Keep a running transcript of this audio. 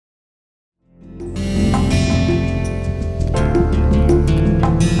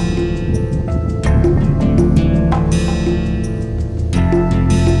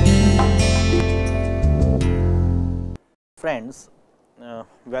students,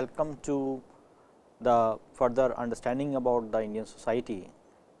 welcome to the further understanding about the Indian society,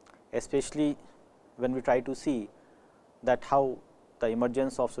 especially when we try to see that how the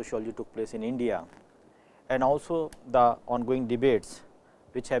emergence of sociology took place in India and also the ongoing debates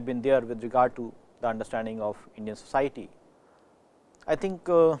which have been there with regard to the understanding of Indian society. I think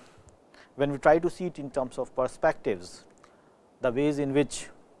when we try to see it in terms of perspectives, the ways in which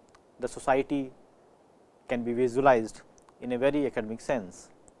the society can be visualized in a very academic sense,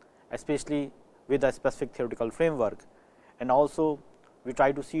 especially with a specific theoretical framework, and also we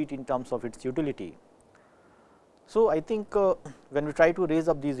try to see it in terms of its utility. So, I think when we try to raise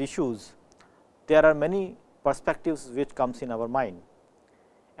up these issues, there are many perspectives which comes in our mind,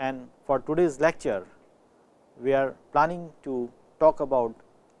 and for today's lecture we are planning to talk about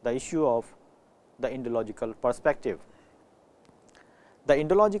the issue of the Indological perspective. The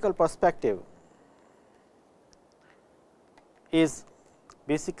Indological perspective is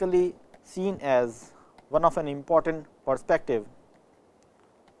basically seen as one of an important perspective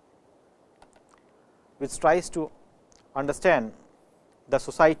which tries to understand the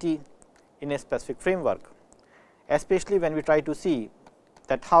society in a specific framework, especially when we try to see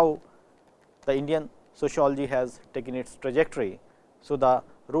that how the Indian sociology has taken its trajectory. So, the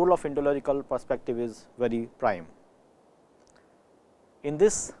role of Indological perspective is very prime. In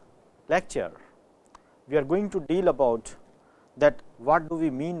this lecture, we are going to deal about that what do we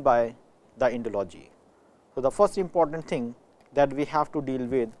mean by the Indology. So, the first important thing that we have to deal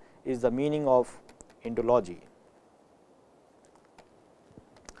with is the meaning of Indology.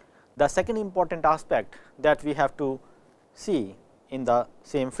 The second important aspect that we have to see in the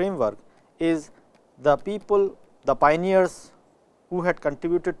same framework is the people, the pioneers who had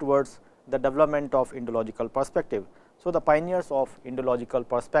contributed towards the development of Indological perspective. So, the pioneers of Indological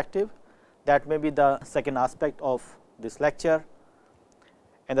perspective, that may be the second aspect of this lecture,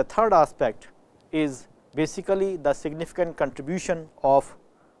 and the third aspect is basically the significant contribution of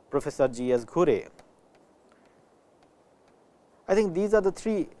Professor G. S. Ghurye. I think these are the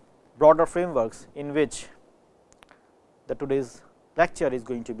three broader frameworks in which the today's lecture is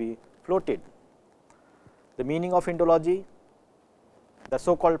going to be floated. The meaning of Indology, the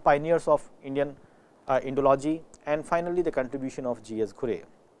so called pioneers of Indian Indology, and finally, the contribution of G. S. Ghurye.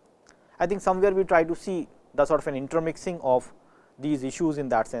 I think somewhere we try to see the sort of an intermixing of these issues in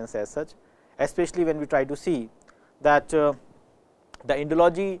that sense as such, especially when we try to see that the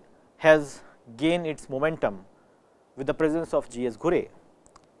Indology has gained its momentum with the presence of G. S. Ghurye,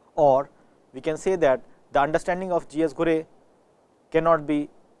 or we can say that the understanding of G. S. Ghurye cannot be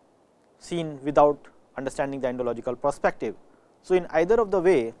seen without understanding the Indological perspective. So, in either of the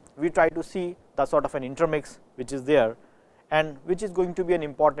way, we try to see the sort of an intermix which is there, and which is going to be an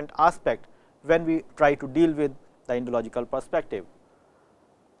important aspect when we try to deal with the Indological perspective.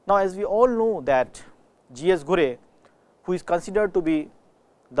 Now, as we all know that G. S. Ghurye, who is considered to be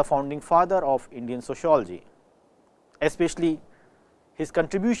the founding father of Indian sociology, especially his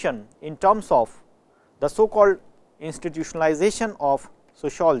contribution in terms of the so called institutionalization of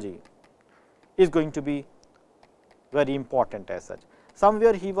sociology is going to be very important as such.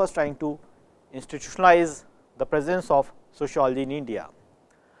 Somewhere he was trying to institutionalize the presence of sociology in India.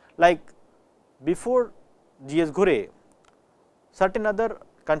 Like before G. S. Ghurye, certain other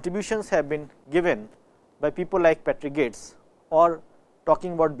contributions have been given by people like Patrick Gates, or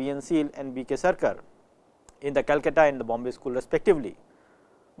talking about B. N. Seal and B. K. Sarkar in the Calcutta and the Bombay school respectively.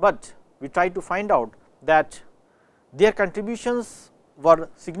 But we try to find out that their contributions were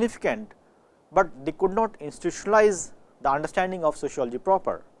significant, but they could not institutionalize the understanding of sociology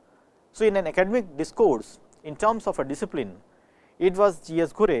proper. So, in an academic discourse in terms of a discipline, it was G.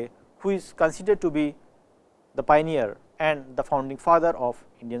 S. Ghurye who is considered to be the pioneer and the founding father of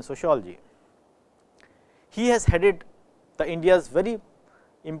Indian sociology. He has headed the India's very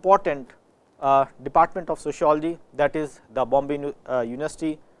important department of sociology, that is the Bombay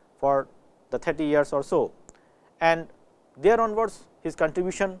University, for the 30 years or so, and there onwards his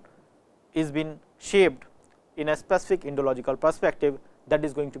contribution is been shaped in a specific Indological perspective that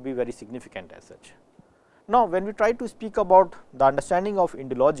is going to be very significant as such. Now, when we try to speak about the understanding of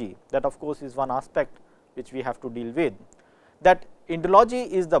Indology, that of course is one aspect which we have to deal with, that Indology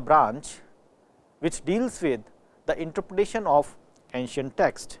is the branch which deals with the interpretation of ancient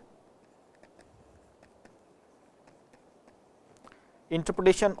text.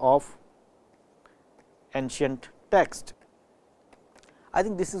 Interpretation of ancient text. I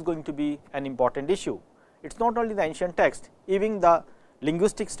think this is going to be an important issue. It is not only the ancient text, even the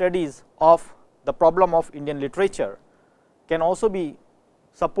linguistic studies of the problem of Indian literature can also be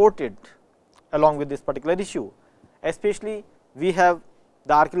supported along with this particular issue, especially we have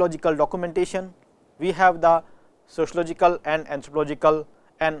the archaeological documentation, we have the sociological and anthropological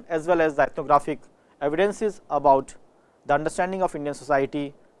and as well as the ethnographic evidences about the understanding of Indian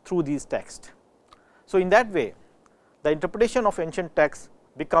society through these texts. So, in that way the interpretation of ancient texts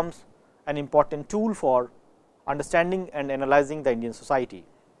becomes an important tool for understanding and analyzing the Indian society.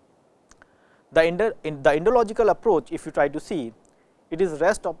 In the Indological approach, if you try to see, it is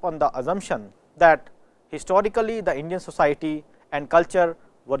rest upon the assumption that historically the Indian society and culture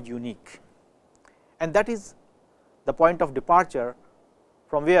were unique, and that is the point of departure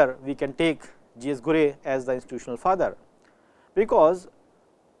from where we can take G. S. Gure as the institutional father, because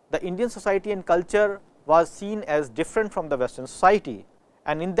the Indian society and culture was seen as different from the Western society,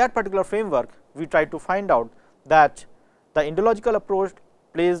 and in that particular framework we try to find out that the Indological approach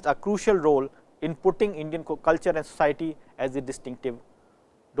plays a crucial role in putting Indian culture and society as a distinctive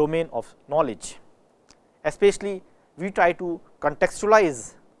domain of knowledge. Especially we try to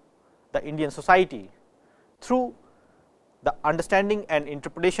contextualize the Indian society through the understanding and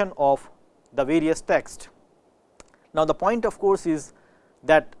interpretation of the various texts. Now, the point of course is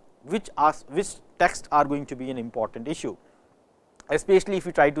that which texts are going to be an important issue, especially if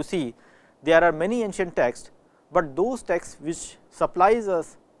you try to see there are many ancient texts, but those texts which supplies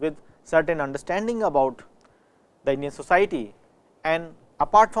us with certain understanding about the Indian society, and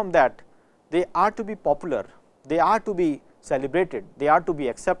apart from that they are to be popular, they are to be celebrated, they are to be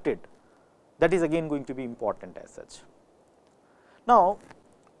accepted, that is again going to be important as such. Now,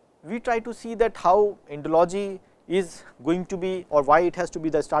 we try to see that how Indology is going to be, or why it has to be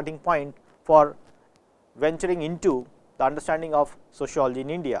the starting point for venturing into the understanding of sociology in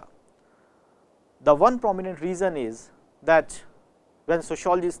India. The one prominent reason is that when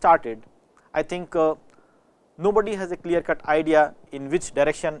sociology started, I think nobody has a clear cut idea in which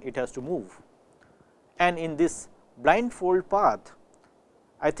direction it has to move, and in this blindfold path,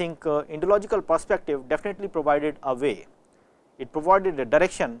 I think Indological perspective definitely provided a way. It provided a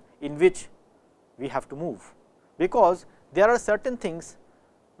direction in which we have to move, because there are certain things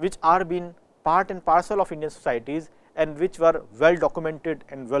which are being part and parcel of Indian societies and which were well documented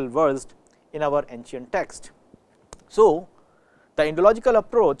and well versed in our ancient text. So, the Indological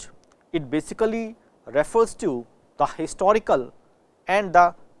approach, it basically refers to the historical and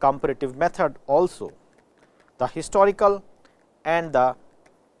the comparative method also, the historical and the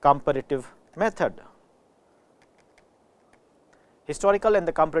comparative method. Historical and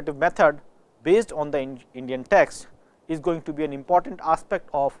the comparative method based on the Indian text is going to be an important aspect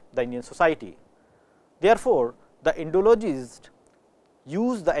of the Indian society. Therefore, the Indologists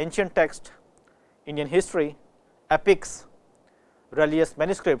use the ancient text, Indian history, epics, religious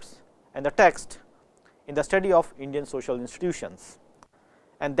manuscripts and the text in the study of Indian social institutions.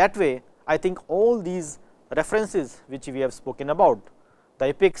 And that way I think all these references which we have spoken about, the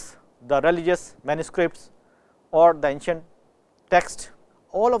epics, the religious manuscripts or the ancient text,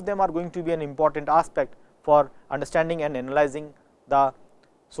 all of them are going to be an important aspect for understanding and analyzing the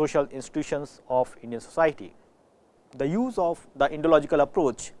social institutions of Indian society. The use of the Indological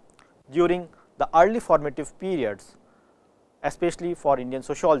approach during the early formative periods, especially for Indian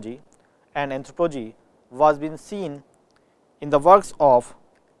sociology and anthropology, was been seen in the works of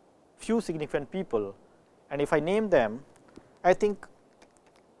few significant people, and if I name them, I think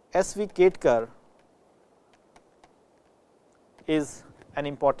S. V. Ketkar is an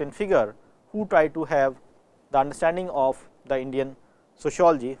important figure who tried to have the understanding of the Indian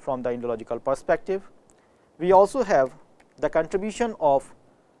sociology from the Indological perspective. We also have the contribution of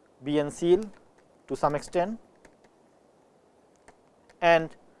B. N. Seal to some extent, and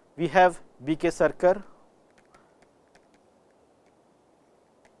we have B. K. Sarkar,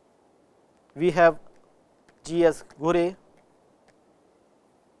 we have G. S. Gure,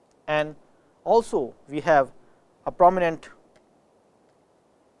 and also we have a prominent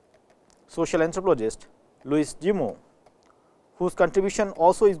social anthropologist Louis Dumont, whose contribution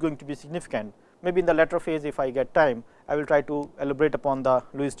also is going to be significant. Maybe in the later phase, if I get time, I will try to elaborate upon the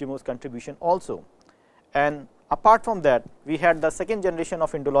Louis Dumont's contribution also. And apart from that, we had the second generation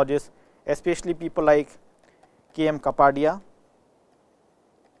of Indologists, especially people like K. M. Kapadia,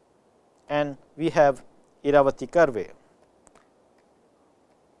 and we have Iravati Karve.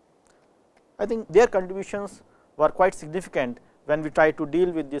 I think their contributions were quite significant when we try to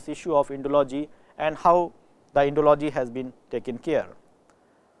deal with this issue of Indology and how the Indology has been taken care.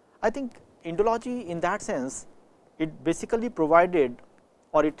 I think Indology in that sense, it basically provided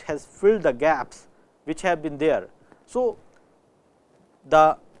or it has filled the gaps which have been there. So,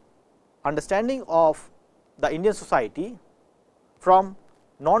 the understanding of the Indian society from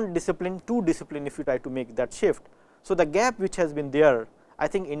non-discipline to discipline, if you try to make that shift. So, the gap which has been there, I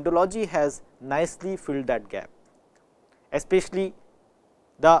think Indology has nicely filled that gap, especially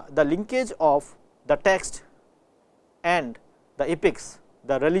the linkage of the text and the epics,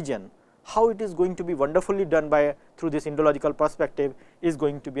 the religion, how it is going to be wonderfully done by through this Indological perspective is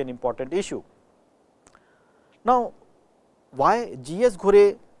going to be an important issue. Now, why G.S.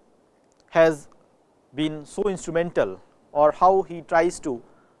 Ghore has been so instrumental, or how he tries to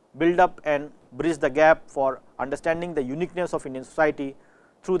build up and bridge the gap for understanding the uniqueness of Indian society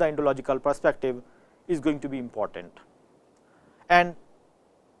through the Indological perspective is going to be important. And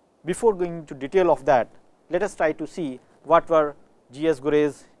before going into detail of that, let us try to see what were G.S.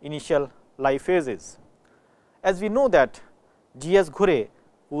 Ghore's initial life phases. As we know that G.S. Ghore,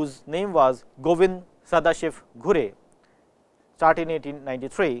 whose name was Govind Sadashiv Ghore, started in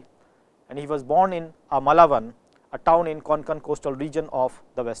 1893, and he was born in Malavan, a town in Konkan coastal region of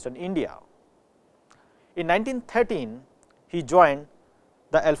the western India. In 1913, he joined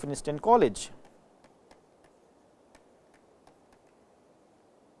the Elphinstone College.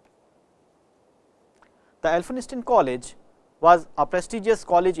 The Elphinstone College was a prestigious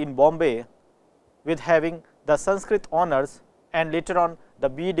college in Bombay, with having the Sanskrit honors and later on the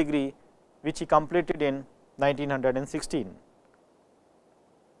B.A. degree, which he completed in 1916.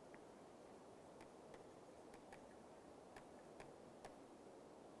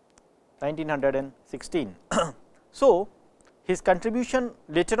 So, his contribution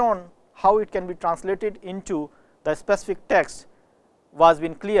later on, how it can be translated into the specific text, was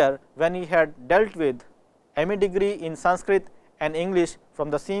been clear when he had dealt with M.A. degree in Sanskrit and English from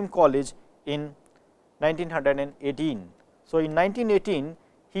the same college in 1918. So, in 1918,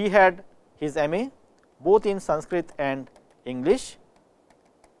 he had his M.A. both in Sanskrit and English,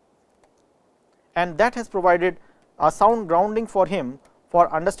 and that has provided a sound grounding for him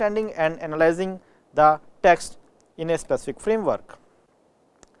for understanding and analyzing the text in a specific framework.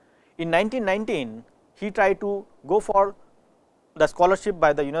 In 1919, he tried to go for the scholarship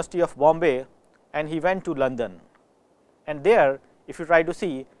by the University of Bombay, and he went to London. And there, if you try to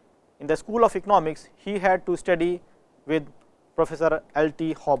see, in the School of Economics, he had to study with Professor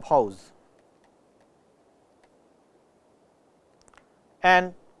L.T. Hobhouse.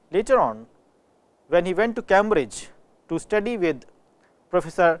 And later on, when he went to Cambridge to study with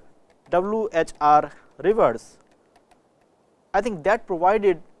Professor W.H.R. Rivers, I think that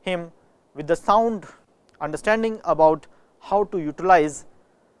provided him with the sound understanding about how to utilize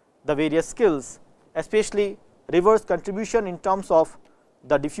the various skills, especially Rivers' contribution in terms of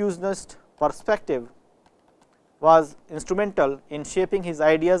the diffusionist perspective was instrumental in shaping his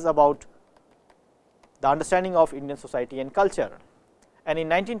ideas about the understanding of Indian society and culture. And in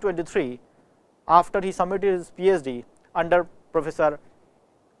 1923, after he submitted his PhD under Professor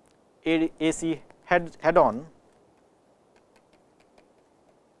A.C. Head-on,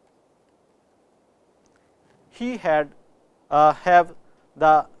 he had have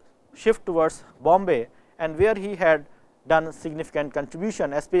the shift towards Bombay, and where he had done significant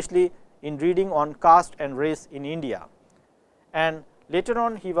contribution, especially in reading on caste and race in India. And later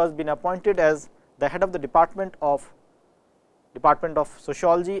on, he was been appointed as the head of the Department of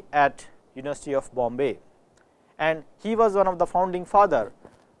Sociology at University of Bombay, and he was one of the founding father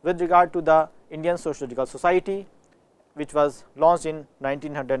with regard to the Indian Sociological Society, which was launched in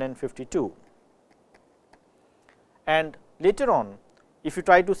 1952. And later on, if you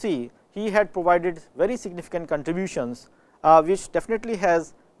try to see, he had provided very significant contributions, which definitely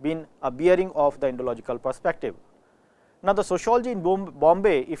has been a bearing of the Indological perspective. Now, the sociology in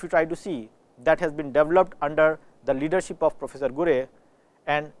Bombay, if you try to see, that has been developed under the leadership of Professor Ghore,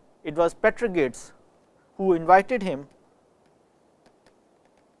 and it was Patrick Gates who invited him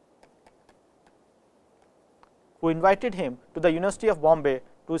to the University of Bombay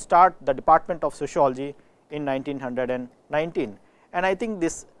to start the Department of Sociology in 1919. And I think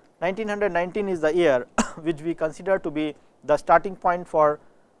this 1919 is the year which we consider to be the starting point for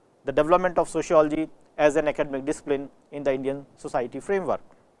the development of sociology as an academic discipline in the Indian society framework.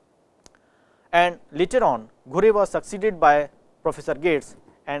 And later on, Ghore was succeeded by Professor Gates,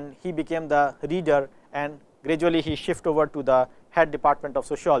 and he became the reader, and gradually he shifted over to the head department of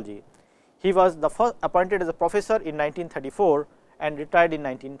sociology. He was the first appointed as a professor in 1934 and retired in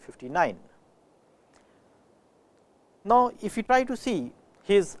 1959. Now, if you try to see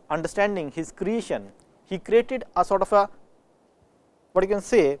his understanding, his creation, he created a sort of a, what you can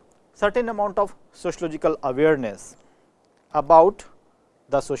say, certain amount of sociological awareness about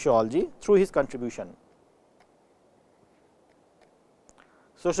the sociology through his contribution.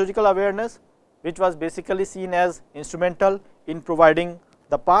 Sociological awareness, which was basically seen as instrumental in providing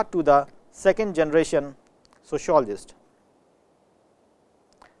the path to the second generation sociologist,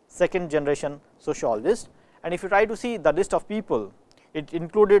 second generation sociologist. And if you try to see the list of people, it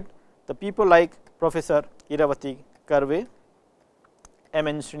included the people like Professor Iravati Karve, M.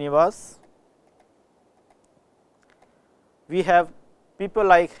 N. Srinivas. We have people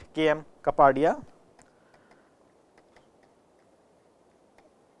like K. M. Kapadia,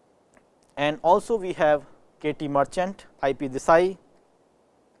 and also we have K. T. Merchant, I. P. Desai,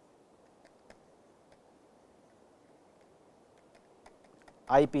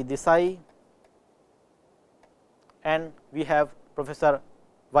 I. P. Desai, and we have Professor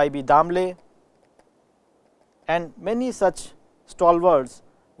Y. B. Damle, and many such stalwarts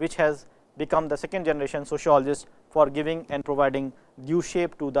which has become the second generation sociologists for giving and providing due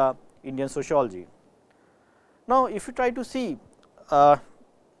shape to the Indian sociology. Now, if you try to see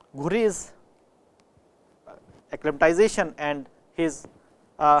Ghure's acclimatization and his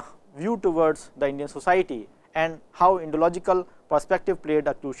view towards the Indian society and how Indological perspective played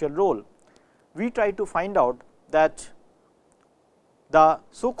a crucial role, we try to find out that the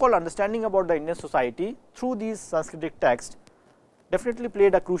so called understanding about the Indian society through these Sanskritic texts definitely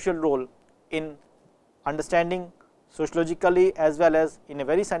played a crucial role in understanding sociologically as well as in a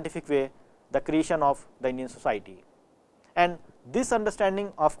very scientific way the creation of the Indian society. And this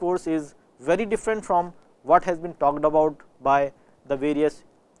understanding of course is very different from what has been talked about by the various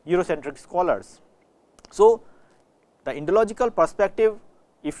Eurocentric scholars. So, the Indological perspective,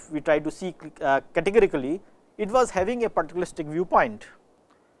 if we try to see categorically, it was having a particularistic viewpoint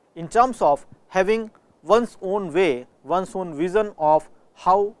in terms of having one's own way, one's own vision of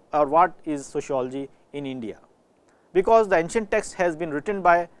how or what is sociology in India, because the ancient text has been written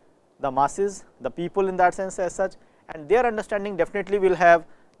by the masses, the people in that sense as such, and their understanding definitely will have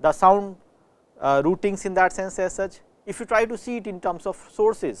the sound rootings in that sense as such. If you try to see it in terms of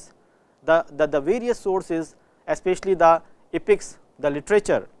sources, the various sources, especially the epics, the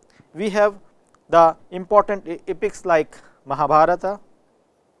literature, we have the important epics like Mahabharata,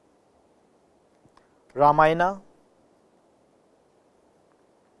 Ramayana,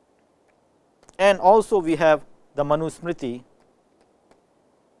 and also we have the Manu Smriti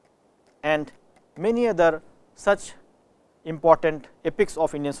and many other such important epics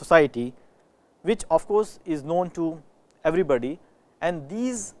of Indian society, which of course is known to everybody, and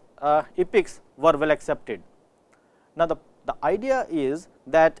these epics were well accepted. Now, the idea is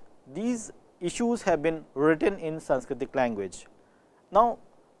that these issues have been written in Sanskritic language. Now,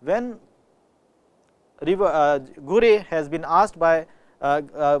 when Ghure has been asked by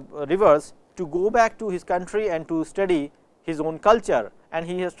Rivers to go back to his country and to study his own culture, and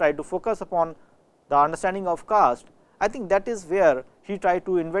he has tried to focus upon the understanding of caste, I think that is where he tried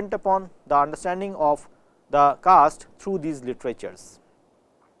to invent upon the understanding of the caste through these literatures.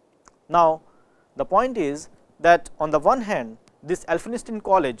 Now, the point is that on the one hand, this Elphinstone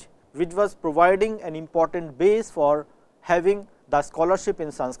College, which was providing an important base for having the scholarship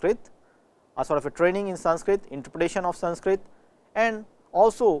in Sanskrit, a sort of a training in Sanskrit, interpretation of Sanskrit, and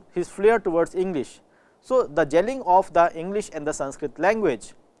also his flair towards English. So, the gelling of the English and the Sanskrit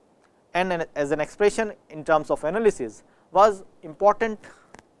language and as an expression in terms of analysis was important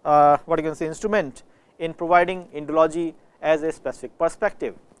what you can say instrument in providing Indology as a specific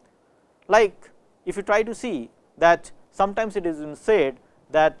perspective. Like if you try to see that sometimes it is said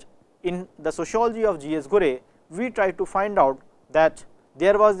that in the sociology of G. S. Ghure, we try to find out that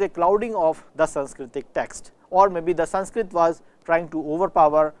there was a clouding of the Sanskritic text, or maybe the Sanskrit was trying to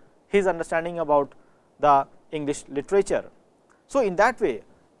overpower his understanding about the English literature. So, in that way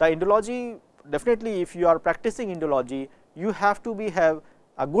the Indology, definitely if you are practicing Indology, you have to have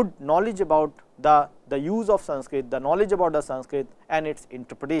a good knowledge about the use of Sanskrit, the knowledge about the Sanskrit and its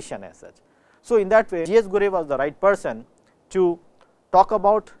interpretation as such. So, in that way G. S. Ghure was the right person to talk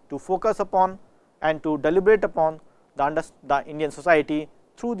about, to focus upon and to deliberate upon the Indian society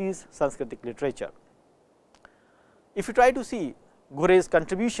through these Sanskritic literature. If you try to see Ghure's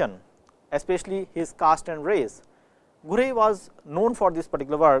contribution, especially his caste and race, Ghure was known for this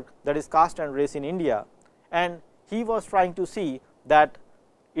particular work, that is caste and race in India, and he was trying to see that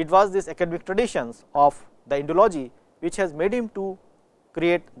it was this academic traditions of the Indology which has made him to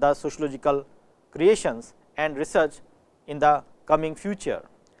create the sociological creations and research in the coming future.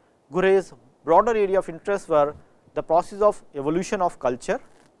 Ghure's broader area of interest were the process of evolution of culture,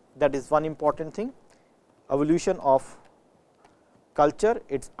 that is one important thing, evolution of culture,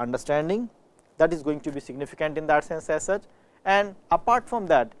 its understanding, that is going to be significant in that sense as such. And apart from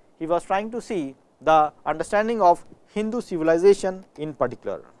that, he was trying to see the understanding of Hindu civilization in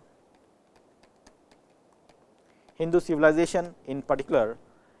particular.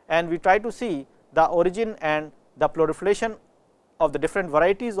 And we try to see the origin and the proliferation of the different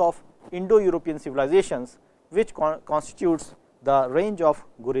varieties of Indo-European civilizations, which constitutes the range of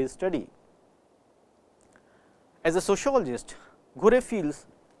Ghure's study. As a sociologist, Ghure feels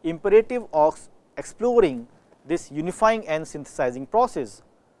imperative of exploring this unifying and synthesizing process,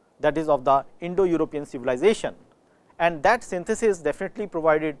 that is of the Indo-European civilization, and that synthesis definitely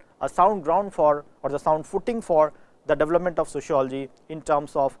provided a sound ground for, or the sound footing for, the development of sociology in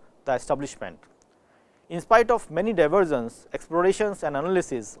terms of the establishment. In spite of many diversions, explorations and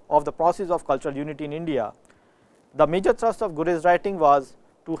analysis of the process of cultural unity in India, the major thrust of Ghure's writing was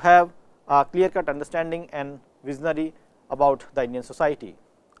to have a clear-cut understanding and visionary about the Indian society.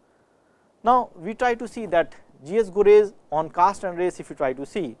 Now, we try to see that G.S. Ghure's on caste and race, if you try to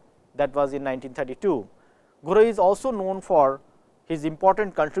see, that was in 1932. Ghure is also known for his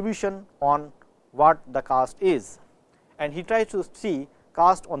important contribution on what the caste is, and he tries to see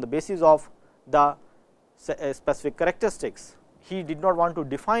caste on the basis of the specific characteristics. He did not want to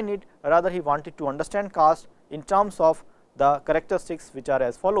define it, rather he wanted to understand caste in terms of the characteristics which are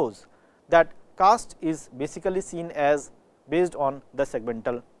as follows, that caste is basically seen as based on the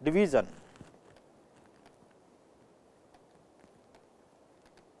segmental division.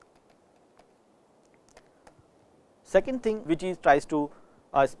 Second thing which he tries to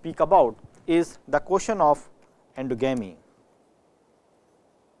speak about is the question of endogamy,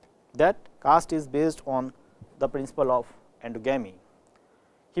 that caste is based on the principle of endogamy.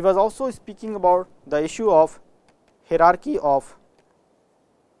 He was also speaking about the issue of hierarchy of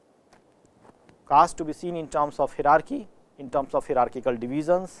caste to be seen in terms of hierarchy, in terms of hierarchical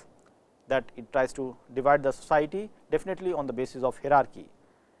divisions, that it tries to divide the society definitely on the basis of hierarchy.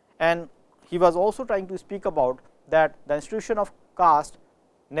 And he was also trying to speak about that the institution of caste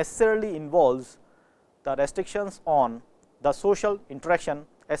necessarily involves the restrictions on the social interaction,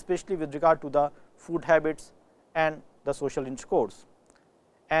 especially with regard to the food habits and the social intercourse.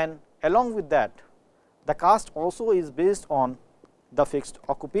 And along with that, the caste also is based on the fixed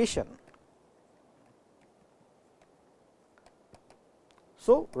occupation.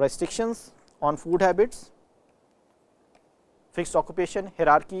 So, restrictions on food habits, fixed occupation,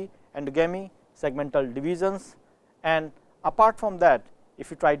 hierarchy, endogamy, segmental divisions, and apart from that,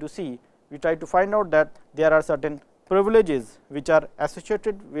 if you try to see, we try to find out that there are certain privileges which are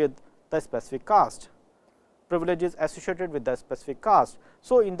associated with the specific caste, privileges associated with the specific caste.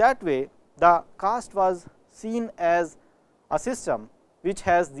 So, in that way, the caste was seen as a system which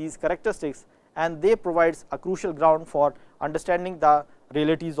has these characteristics, and they provides a crucial ground for understanding the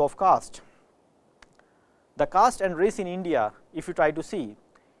realities of caste. The caste and race in India, if you try to see,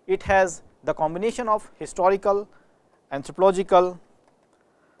 it has the combination of historical, anthropological,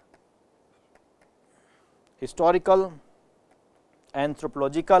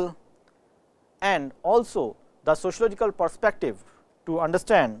 and also the sociological perspective to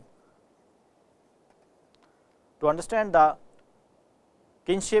understand the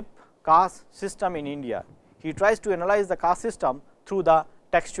kinship caste system in India. He tries to analyze the caste system through the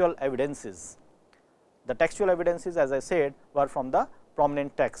textual evidences. The textual evidences, as I said, were from the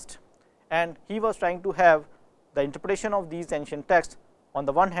prominent text, and he was trying to have the interpretation of these ancient texts on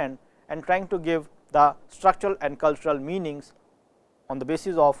the one hand, and trying to give the structural and cultural meanings on the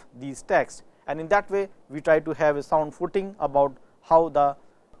basis of these texts, and in that way we try to have a sound footing about how the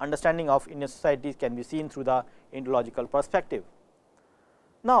understanding of Indian society can be seen through the Indological perspective.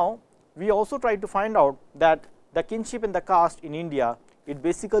 Now, we also try to find out that the kinship in the caste in India, it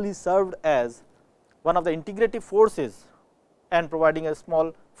basically served as one of the integrative forces and providing a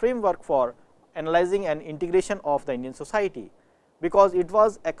small framework for analyzing and integration of the Indian society, because it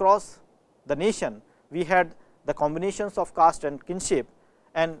was across the nation we had the combinations of caste and kinship,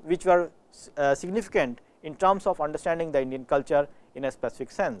 and which were significant in terms of understanding the Indian culture in a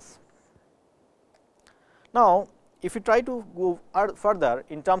specific sense. Now, if you try to go further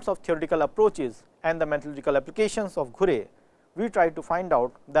in terms of theoretical approaches and the methodological applications of Ghure, we try to find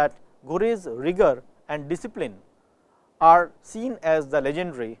out that Ghure's rigor and discipline are seen as the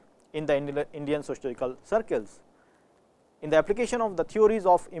legendary in the Indian sociological circles. In the application of the theories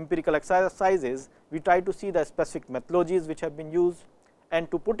of empirical exercises, we try to see the specific methodologies which have been used, and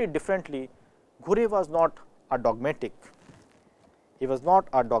to put it differently, Ghure was not a dogmatic. He was not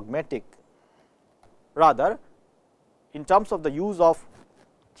a dogmatic. Rather, in terms of the use of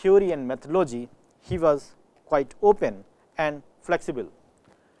theory and methodology, he was quite open and flexible.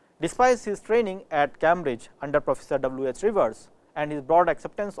 Despite his training at Cambridge under Professor W. H. Rivers and his broad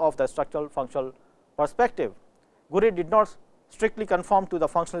acceptance of the structural functional perspective, Ghure did not strictly conform to the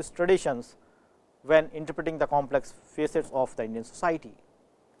functionalist traditions when interpreting the complex facets of the Indian society.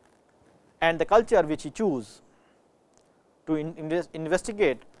 and the culture which he chose to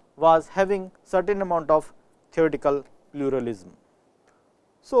investigate was having certain amount of theoretical pluralism.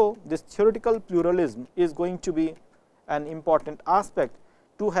 So, this theoretical pluralism is going to be an important aspect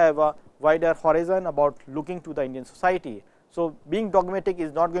to have a wider horizon about looking to the Indian society. So, being dogmatic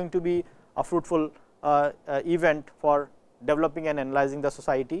is not going to be a fruitful event for developing and analyzing the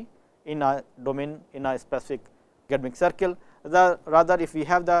society in a domain, in a specific academic circle. Rather, if we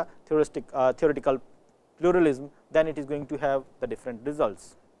have the theoretical pluralism, then it is going to have the different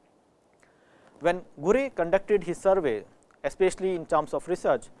results. When Ghurye conducted his survey, especially in terms of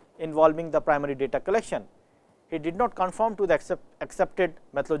research involving the primary data collection, he did not conform to the accepted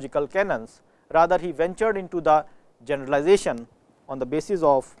methodological canons. Rather, he ventured into the generalization on the basis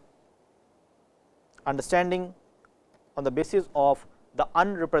of understanding, on the basis of the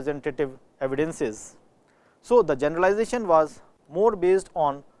unrepresentative evidences. So, the generalization was more based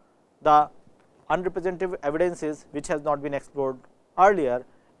on the unrepresentative evidences which has not been explored earlier,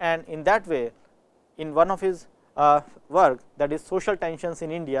 and in that way, in one of his work, that is social tensions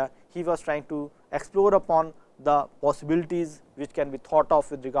in India, he was trying to explore upon the possibilities which can be thought of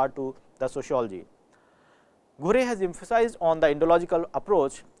with regard to the sociology. Ghurye has emphasized on the Indological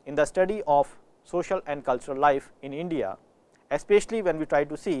approach in the study of social and cultural life in India, especially when we try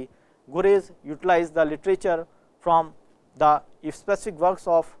to see Ghurye utilized the literature from the specific works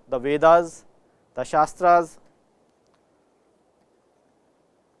of the Vedas, the Shastras,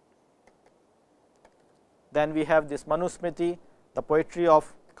 then we have this Manusmriti, the poetry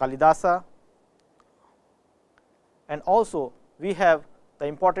of Kalidasa, and also we have the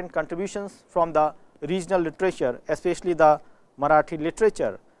important contributions from the regional literature, especially the Marathi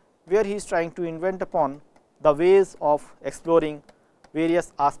literature, where he is trying to invent upon the ways of exploring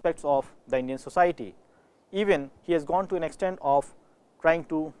various aspects of the Indian society. Even he has gone to an extent of trying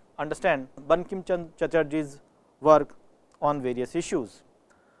to understand Bankim Chand Chatterjee's work on various issues.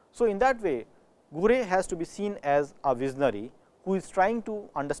 So, in that way, Ghurye has to be seen as a visionary who is trying to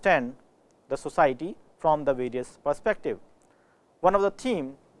understand the society from the various perspective. One of the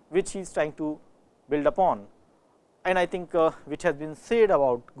theme which he is trying to build upon, and I think which has been said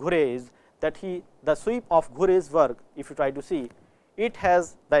about Ghurye, is that the sweep of Ghurye's work, if you try to see, it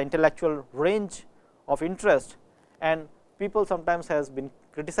has the intellectual range of interest, and people sometimes has been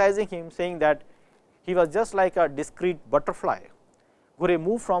criticizing him, saying that he was just like a discrete butterfly. Ghurye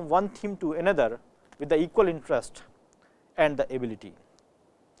moved from one theme to another with the equal interest and the ability.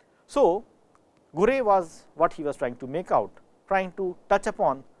 So, Ghurye was what he was trying to make out, trying to touch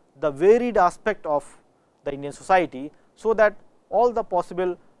upon the varied aspect of the Indian society, so that all the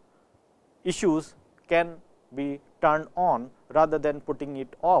possible issues can be turned on rather than putting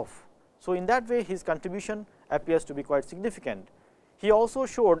it off. So, in that way his contribution appears to be quite significant. He also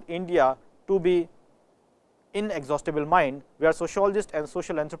showed India to be inexhaustible mine, where sociologists and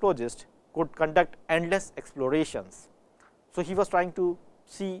social anthropologists could conduct endless explorations. So, he was trying to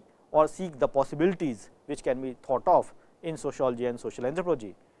see or seek the possibilities which can be thought of in sociology and social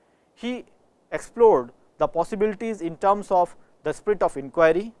anthropology. He explored the possibilities in terms of the spirit of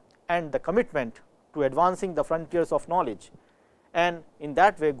inquiry and the commitment to advancing the frontiers of knowledge, and in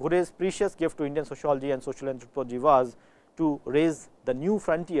that way Ghurye's precious gift to Indian sociology and social anthropology was to raise the new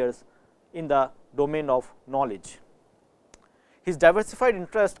frontiers in the domain of knowledge. His diversified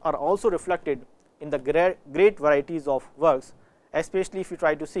interests are also reflected in the great varieties of works, especially if you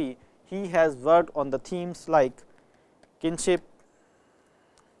try to see, he has worked on the themes like kinship,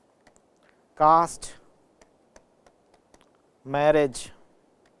 caste, marriage.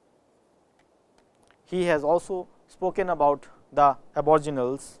 He has also spoken about the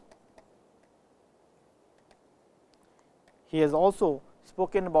aboriginals. He has also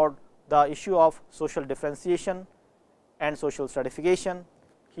spoken about the issue of social differentiation and social stratification.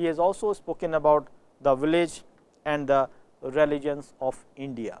 He has also spoken about the village and the religions of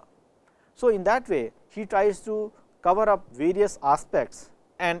India. So, in that way he tries to cover up various aspects,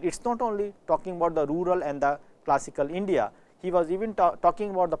 and it is not only talking about the rural and the classical India. He was even talking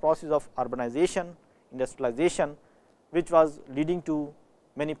about the process of urbanization, industrialization, which was leading to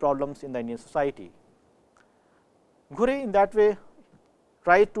many problems in the Indian society. Ghurye in that way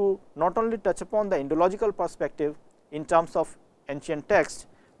tried to not only touch upon the Indological perspective in terms of ancient texts,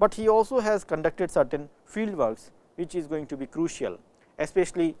 but he also has conducted certain field works which is going to be crucial,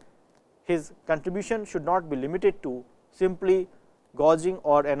 especially his contribution should not be limited to simply gauging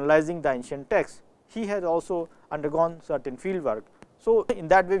or analyzing the ancient texts. He has also undergone certain field work. So, in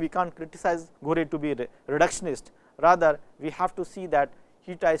that way we can't criticize Ghurye to be reductionist, rather we have to see that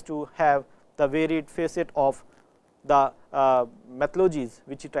he tries to have the varied facet of the methodologies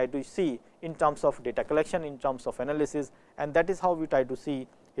which we try to see in terms of data collection, in terms of analysis, and that is how we try to see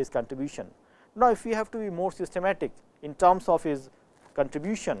his contribution. Now, if we have to be more systematic in terms of his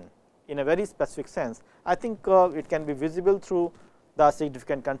contribution in a very specific sense, I think it can be visible through the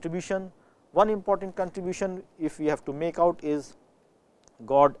significant contribution. One important contribution, if we have to make out, is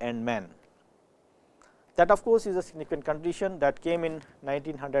God and Man. That of course, is a significant contribution that came in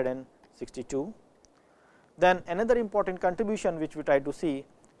 1962. Then another important contribution which we try to see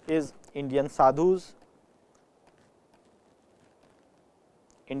is Indian Sadhus,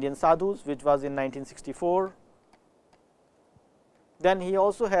 which was in 1964. Then he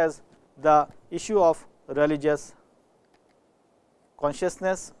also has the issue of religious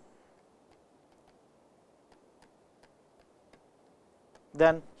consciousness.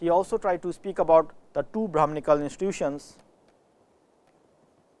 Then he also tried to speak about the two Brahmanical institutions,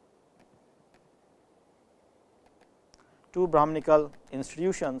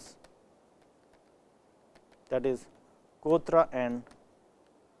 that is Gotra and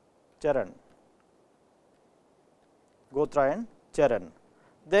Charan.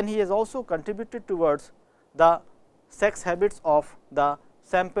 Then he has also contributed towards the sex habits of the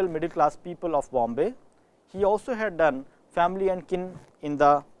sample middle class people of Bombay. He also had done family and kin in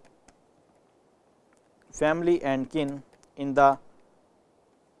the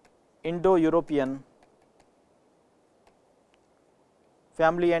Indo-European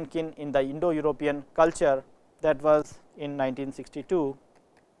culture, that was in 1962,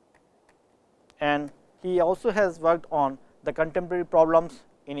 and he also has worked on the contemporary problems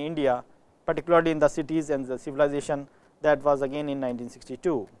in India, particularly in the cities and the civilization, that was again in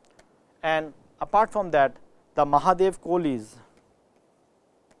 1962. And apart from that, the Mahadev Kohlis,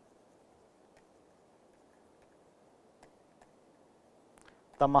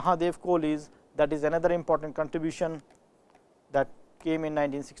 that is another important contribution that came in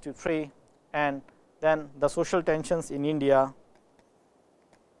 1963, and then the social tensions in India,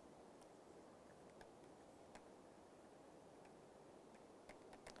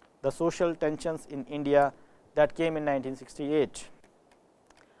 that came in 1968.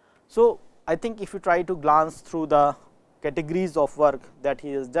 So, I think if you try to glance through the categories of work that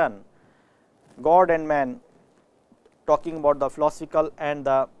he has done, God and Man, talking about the philosophical and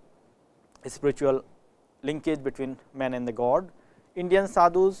the spiritual linkage between man and the God; Indian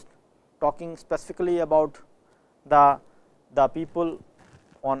Sadhus, talking specifically about the people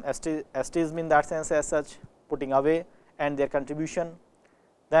on ascetism in that sense as such, putting away, and their contribution.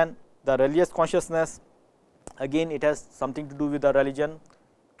 Then the religious consciousness, again it has something to do with the religion,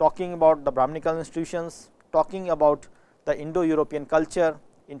 talking about the Brahmanical institutions, talking about the Indo-European culture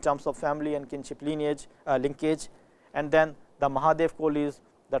in terms of family and kinship linkage, and then the Mahadev Kohlis,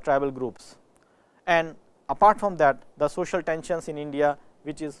 the tribal groups. And apart from that, the social tensions in India,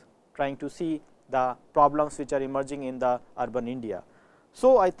 which is trying to see the problems which are emerging in the urban India.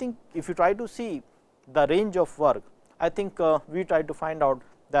 So, I think if you try to see the range of work, I think we try to find out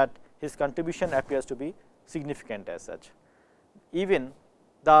that his contribution appears to be significant as such. Even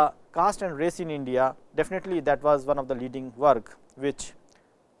the caste and race in India, definitely that was one of the leading work which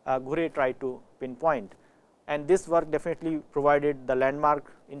Ghurye tried to pinpoint, and this work definitely provided the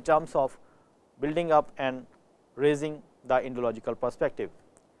landmark in terms of building up and raising the Indological perspective.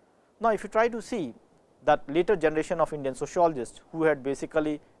 Now, if you try to see that later generation of Indian sociologists who had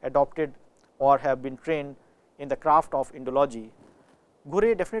basically adopted or have been trained in the craft of Indology,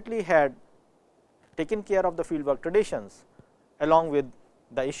 Ghurye definitely had taken care of the fieldwork traditions along with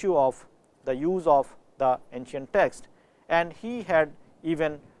the issue of the use of the ancient text, and he had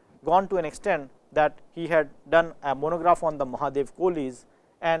even gone to an extent that he had done a monograph on the Mahadev Kohlis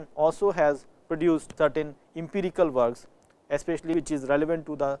and also has produced certain empirical works, especially which is relevant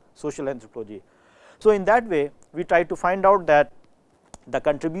to the social anthropology. So, in that way we try to find out that the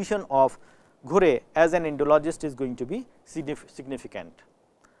contribution of Ghurye as an Indologist is going to be significant.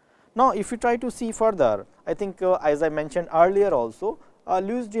 Now, if you try to see further, I think as I mentioned earlier also,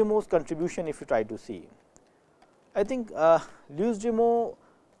 Louis Drimont's contribution, if you try to see, I think Louis Drimont,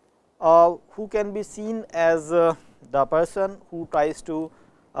 who can be seen as the person who tries to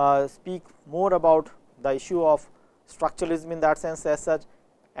speak more about the issue of structuralism in that sense as such,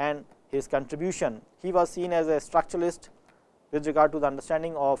 and his contribution, he was seen as a structuralist with regard to the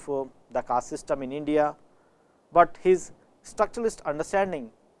understanding of the caste system in India, but his structuralist understanding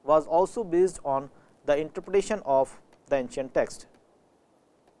was also based on the interpretation of the ancient text.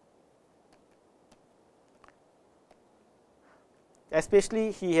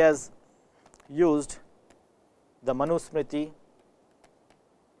 Especially he has used the Manusmriti,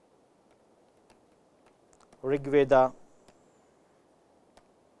 Rig Veda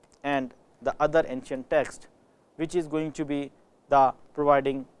and the other ancient text, which is going to be the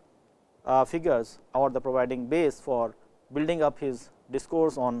providing figures or the providing base for building up his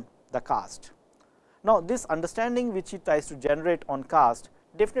discourse on the caste. Now, this understanding which he tries to generate on caste,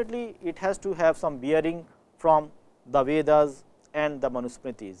 definitely it has to have some bearing from the Vedas and the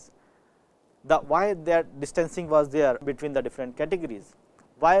Manusmritis. The why that distancing was there between the different categories,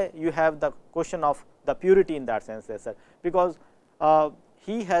 why you have the question of the purity in that sense, because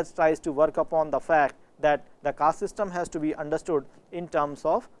he has tries to work upon the fact that the caste system has to be understood in terms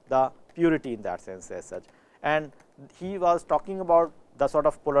of the purity in that sense as such. And he was talking about the sort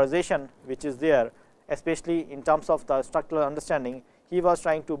of polarization which is there, especially in terms of the structural understanding. He was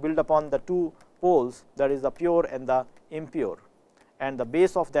trying to build upon the two poles, that is the pure and the impure, and the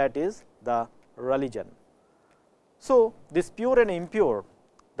base of that is the religion. So, this pure and impure,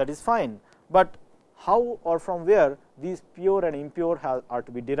 that is fine, but how or from where these pure and impure are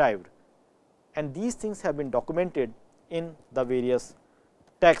to be derived, and these things have been documented in the various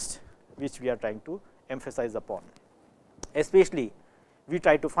texts which we are trying to emphasize upon. Especially we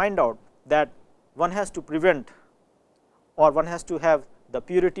try to find out that one has to prevent or one has to have the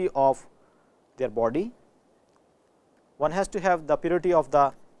purity of their body, one has to have the purity of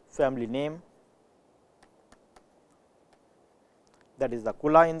the family name, that is the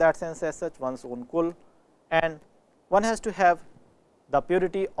kula in that sense as such, one's own kul, and one has to have the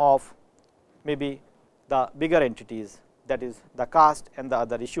purity of maybe the bigger entities, that is the caste and the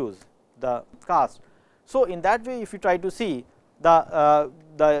other issues, the caste. So, in that way if you try to see the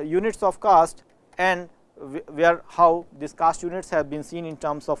units of caste and where how these caste units have been seen in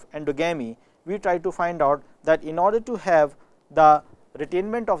terms of endogamy, we try to find out that in order to have the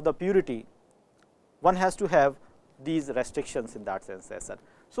retainment of the purity, one has to have these restrictions in that sense as well.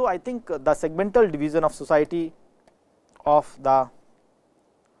 So, I think the segmental division of society of the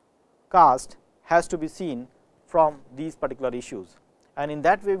caste has to be seen from these particular issues, and in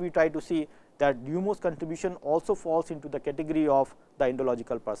that way we try to see that Dumont's contribution also falls into the category of the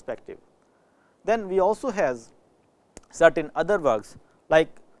Indological perspective. Then we also has certain other works, like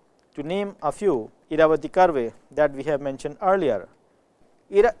to name a few, Iravati Karve that we have mentioned earlier.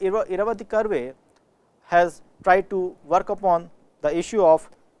 Iravati Karve has tried to work upon the issue of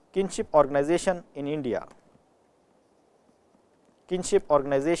kinship organization in India, kinship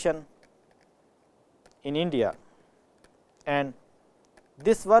organization in India, and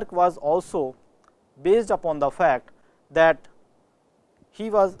this work was also based upon the fact that he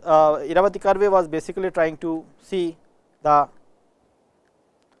was Iravati Karve was basically trying to see the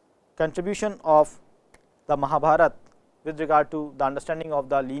contribution of the Mahabharata with regard to the understanding of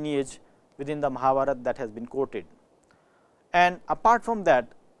the lineage within the Mahabharata that has been quoted. And apart from that,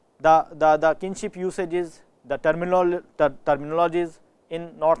 the kinship usages, the terminologies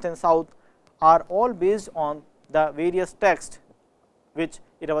in north and south are all based on the various texts which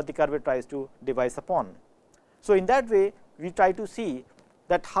Iravati Karve tries to devise upon. So, in that way we try to see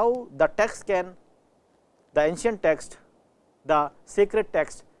that how the text can, the ancient text, the sacred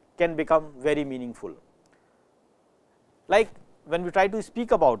text can become very meaningful. Like when we try to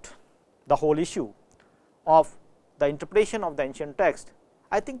speak about the whole issue of the interpretation of the ancient text,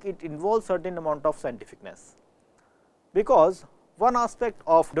 I think it involves certain amount of scientificness, because one aspect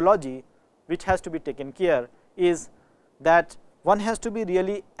of Indology which has to be taken care is that one has to be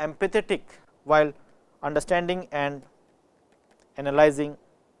really empathetic while understanding and analyzing,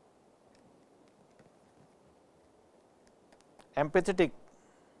 empathetic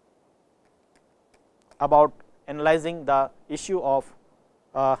about analyzing the issue of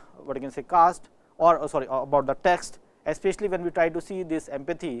what you can say caste or sorry about the text, especially when we try to see this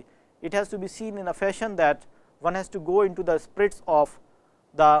empathy, it has to be seen in a fashion that one has to go into the spirits of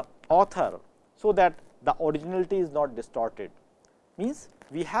the author, so that the originality is not distorted. Means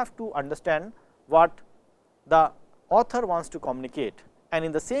we have to understand what the author wants to communicate, and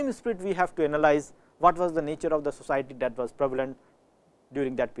in the same spirit we have to analyze what was the nature of the society that was prevalent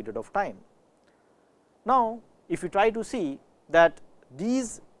during that period of time. Now, if you try to see that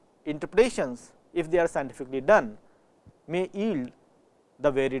these interpretations, if they are scientifically done, may yield the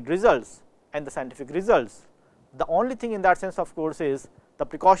varied results and the scientific results. The only thing in that sense of course is the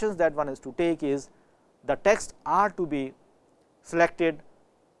precautions that one has to take is the texts are to be selected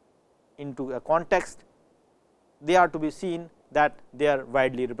into a context, they are to be seen that they are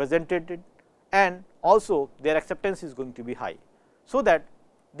widely represented, and also their acceptance is going to be high, so that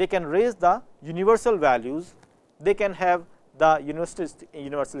they can raise the universal values, they can have the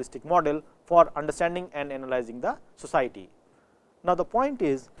universalistic model for understanding and analyzing the society. Now, the point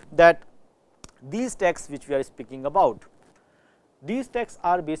is that these texts which we are speaking about, these texts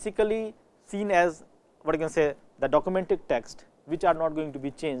are basically seen as what you can say the documented text, which are not going to be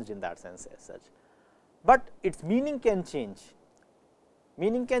changed in that sense as such, but its meaning can change.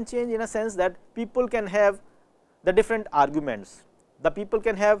 Meaning can change in a sense that people can have the different arguments, the people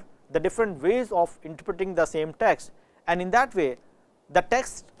can have the different ways of interpreting the same text, and in that way the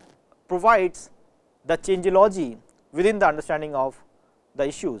text provides the changeology within the understanding of the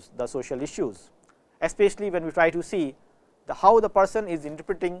issues, the social issues, especially when we try to see how the person is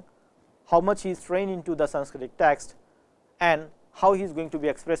interpreting, how much he is trained into the Sanskritic text, and how he is going to be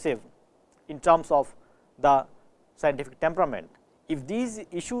expressive in terms of the scientific temperament. If these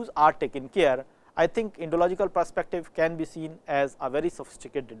issues are taken care, I think Indological perspective can be seen as a very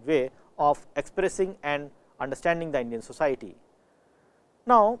sophisticated way of expressing and understanding the Indian society.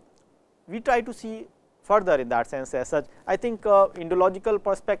 Now, we try to see further in that sense as such. I think Indological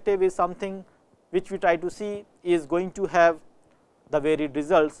perspective is something which we try to see is going to have the varied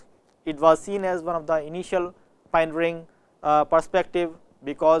results. It was seen as one of the initial pioneering perspective,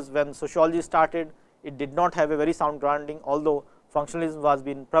 because when sociology started, it did not have a very sound grounding, although functionalism was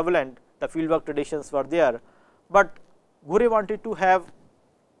being prevalent, the fieldwork traditions were there, but Ghurye wanted to have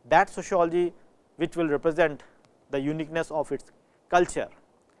that sociology which will represent the uniqueness of its culture,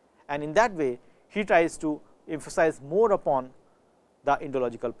 and in that way he tries to emphasize more upon the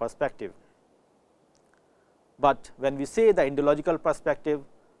Indological perspective. But when we say the Indological perspective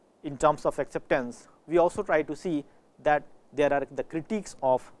in terms of acceptance, we also try to see that there are the critiques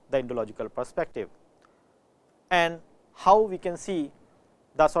of the Indological perspective, and how we can see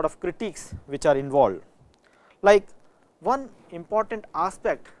the sort of critiques which are involved. Like one important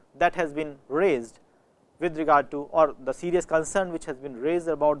aspect that has been raised with regard to, or the serious concern which has been raised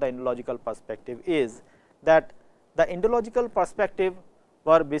about the Indological perspective, is that the Indological perspective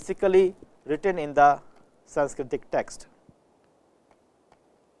were basically written in the Sanskritic text.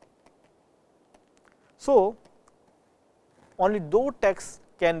 So, only those texts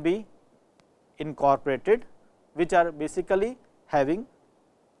can be incorporated which are basically having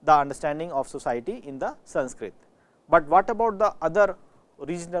the understanding of society in the Sanskrit. But what about the other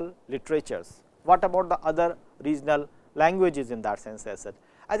regional literatures? What about the other regional languages in that sense as such?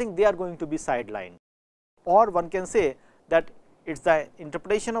 I think they are going to be sidelined, or one can say that it is the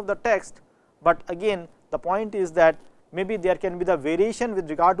interpretation of the text, but again the point is that maybe there can be the variation with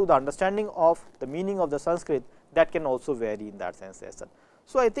regard to the understanding of the meaning of the Sanskrit, that can also vary in that sense as such.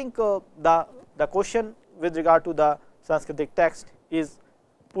 So, I think the question with regard to the Sanskritic text is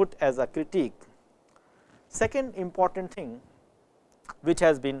put as a critique. Second important thing which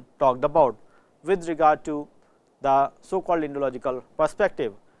has been talked about with regard to the so called Indological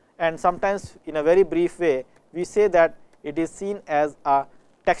perspective, and sometimes in a very brief way we say that it is seen as a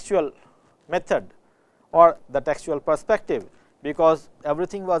textual method or the textual perspective, because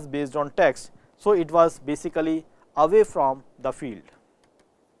everything was based on text. So, it was basically away from the field.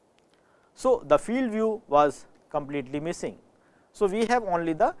 So, the field view was completely missing. So, we have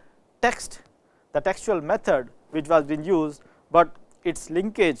only the text, the textual method which was being used, but its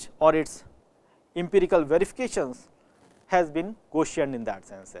linkage or its empirical verifications has been questioned in that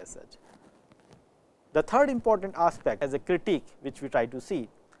sense as such. The third important aspect as a critique which we try to see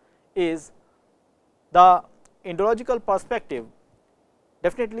is the Indological perspective.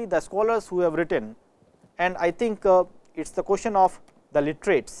 Definitely the scholars who have written, and I think it is the question of the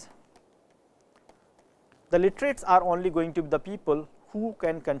literates. The literates are only going to be the people who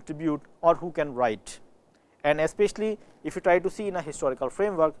can contribute or who can write, and especially if you try to see in a historical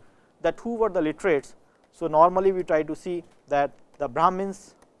framework that who were the literates. So, normally we try to see that the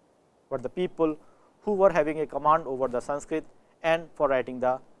Brahmins were the people who were having a command over the Sanskrit and for writing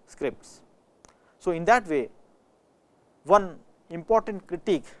the scripts. So, in that way one important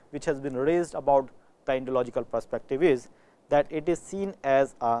critique which has been raised about the Indological perspective is that it is seen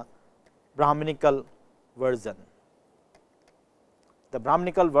as a Brahminical version, the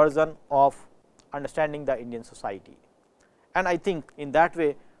Brahminical version of understanding the Indian society. And I think in that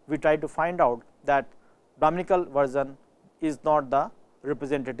way we try to find out that Brahminical version is not the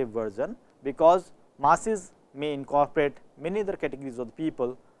representative version, because masses may incorporate many other categories of the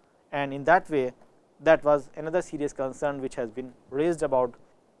people, and in that way that was another serious concern which has been raised about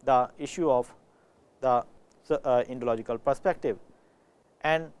the issue of the Indological perspective.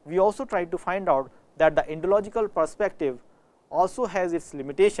 And we also tried to find out that the Indological perspective also has its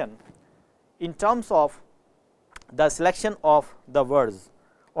limitation in terms of the selection of the words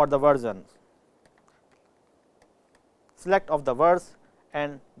or the versions, select of the verse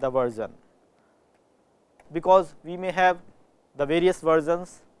and the version, because we may have the various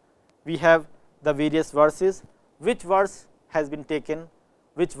versions, we have the various verses, which verse has been taken,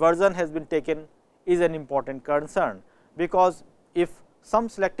 which version has been taken is an important concern, because if some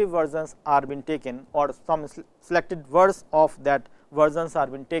selective versions are been taken or some selected verse of that versions are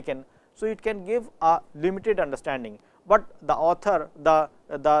been taken. So, it can give a limited understanding, but the author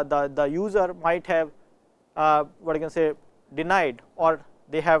the user might have what I can say denied, or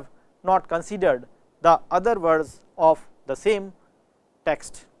they have not considered the other words of the same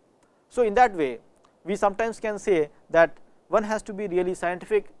text. So, in that way we sometimes can say that one has to be really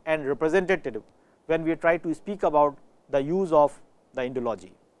scientific and representative when we try to speak about the use of the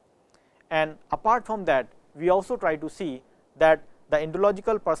Indology. And apart from that, we also try to see that the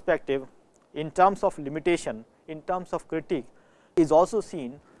Indological perspective in terms of limitation, in terms of critique is also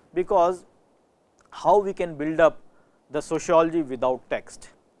seen, because how we can build up the sociology without text.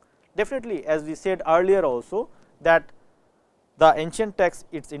 Definitely, as we said earlier also, that the ancient text,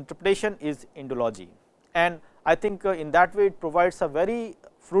 its interpretation is Indology, and I think in that way it provides a very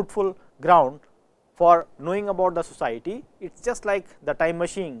fruitful ground for knowing about the society. It is just like the time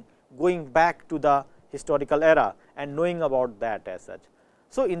machine going back to the historical era and knowing about that as such.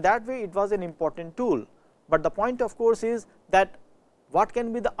 So, in that way it was an important tool, but the point of course is that what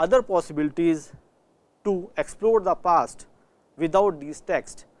can be the other possibilities to explore the past without these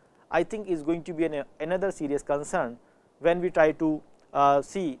texts, I think is going to be another serious concern when we try to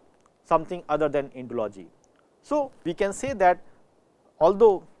see something other than Indology. So, we can say that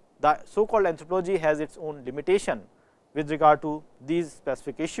although the so called anthropology has its own limitation with regard to these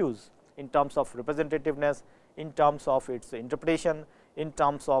specific issues in terms of representativeness, in terms of its interpretation, in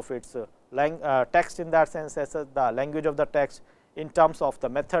terms of its text in that sense as the language of the text, in terms of the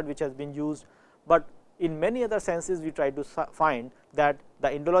method which has been used, but in many other senses we try to find that the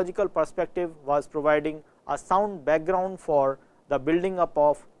Indological perspective was providing a sound background for the building up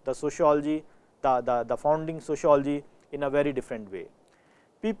of the sociology, the founding sociology in a very different way.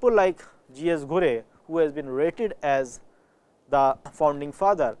 People like G.S. Ghurye, who has been rated as the founding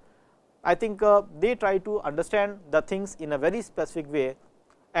father, I think they try to understand the things in a very specific way,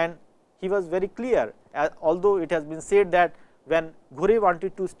 and he was very clear, although it has been said that when Ghurye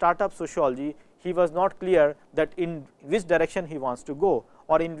wanted to start up sociology, he was not clear that in which direction he wants to go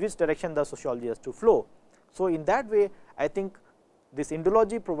or in which direction the sociology has to flow. So, in that way I think this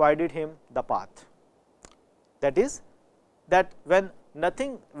Indology provided him the path, that is that when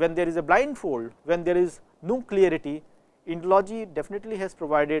there is a blindfold, when there is no clarity, Indology definitely has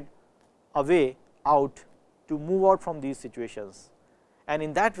provided a way out to move out from these situations, and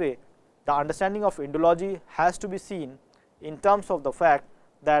in that way the understanding of Indology has to be seen in terms of the fact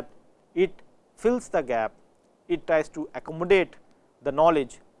that it fills the gap, it tries to accommodate the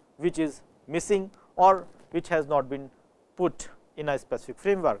knowledge which is missing or which has not been put in a specific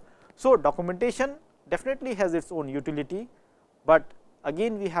framework. So, documentation definitely has its own utility, but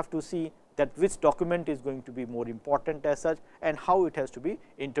again we have to see that which document is going to be more important as such and how it has to be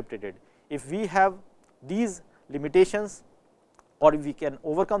interpreted. If we have these limitations or if we can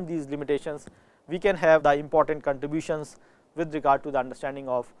overcome these limitations, we can have the important contributions with regard to the understanding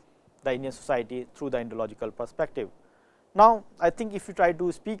of the Indian society through the Indological perspective. Now, I think if you try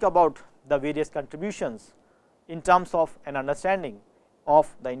to speak about the various contributions in terms of an understanding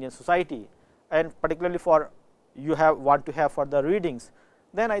of the Indian society, and particularly for you want to have further readings,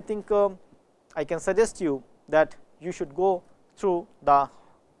 then I think I can suggest you that you should go through the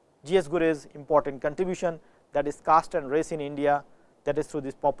G.S. Ghurye's important contribution, that is Caste and Race in India, that is through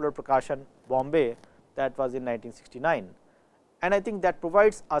this popular Prakashan Bombay, that was in 1969. And I think that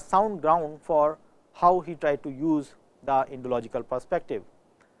provides a sound ground for how he tried to use the Indological perspective.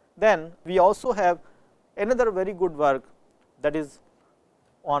 Then we also have another very good work, that is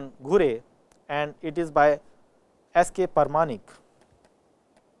on Ghurye, and it is by S.K. Parmanik.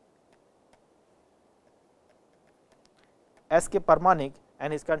 S.K. Parmanik,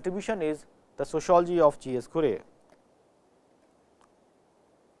 and his contribution is the sociology of G.S. Ghurye.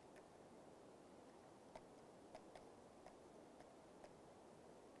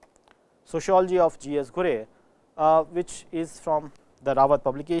 Sociology of G.S. Ghurye, which is from the Rawat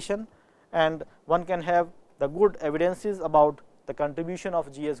publication, and one can have the good evidences about the contribution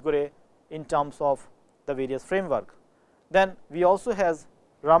of G.S. Ghurye in terms of the various framework. Then we also has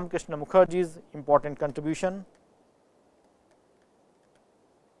Ramakrishna Mukherjee's important contribution.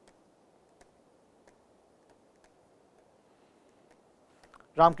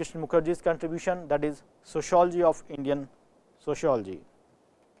 Ramakrishna Mukherjee's contribution, that is sociology of Indian sociology.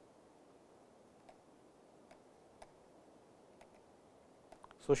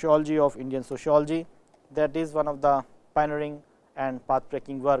 Sociology of Indian sociology, that is one of the pioneering and path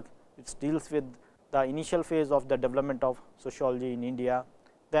breaking work it deals with the initial phase of the development of sociology in India.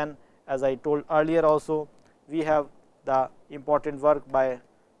 Then as I told earlier also, we have the important work by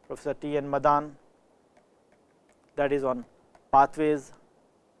Professor T. N. Madan, that is on pathways.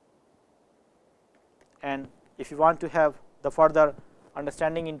 And if you want to have the further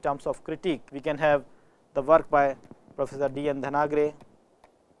understanding in terms of critique, we can have the work by Professor D. N. Dhanagre.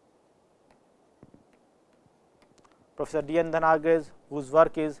 Professor D. N. Dhanagre, whose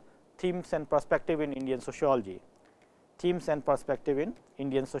work is Themes and Perspective in Indian Sociology. Themes and Perspective in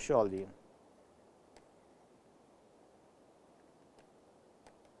Indian Sociology.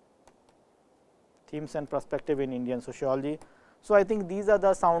 Themes and Perspective in Indian Sociology. So, I think these are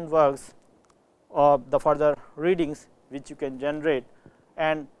the sound works of the further readings which you can generate,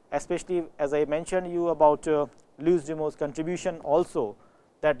 and especially as I mentioned you about Louis Dumoux's contribution also,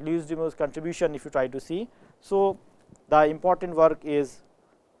 that Louis Dumoux's contribution if you try to see. So, the important work is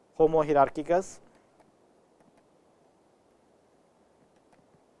Homo hierarchicus,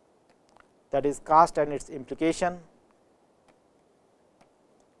 that is caste and its implication.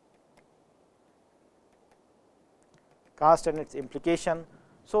 Caste and its implication.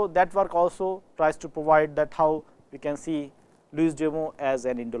 So, that work also tries to provide that how we can see Louis Dumous as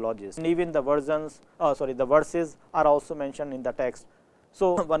an Indologist, and even the versions the verses are also mentioned in the text.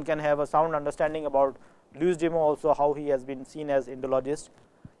 So, one can have a sound understanding about Louis Dumous also, how he has been seen as Indologist.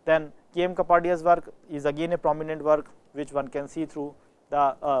 Then K. M. Kapadia's work is again a prominent work which one can see through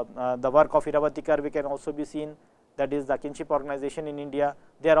the work of Iravatikar. We can also be seen, that is the kinship organization in India.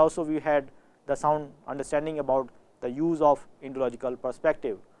 There also we had the sound understanding about the use of Indological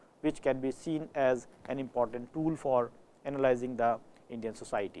perspective, which can be seen as an important tool for analyzing the Indian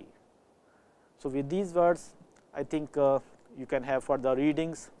society. So, with these words, I think you can have further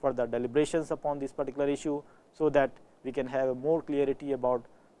readings, further deliberations upon this particular issue, so that we can have more clarity about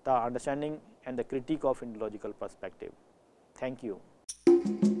the understanding and the critique of Indological perspective. Thank you.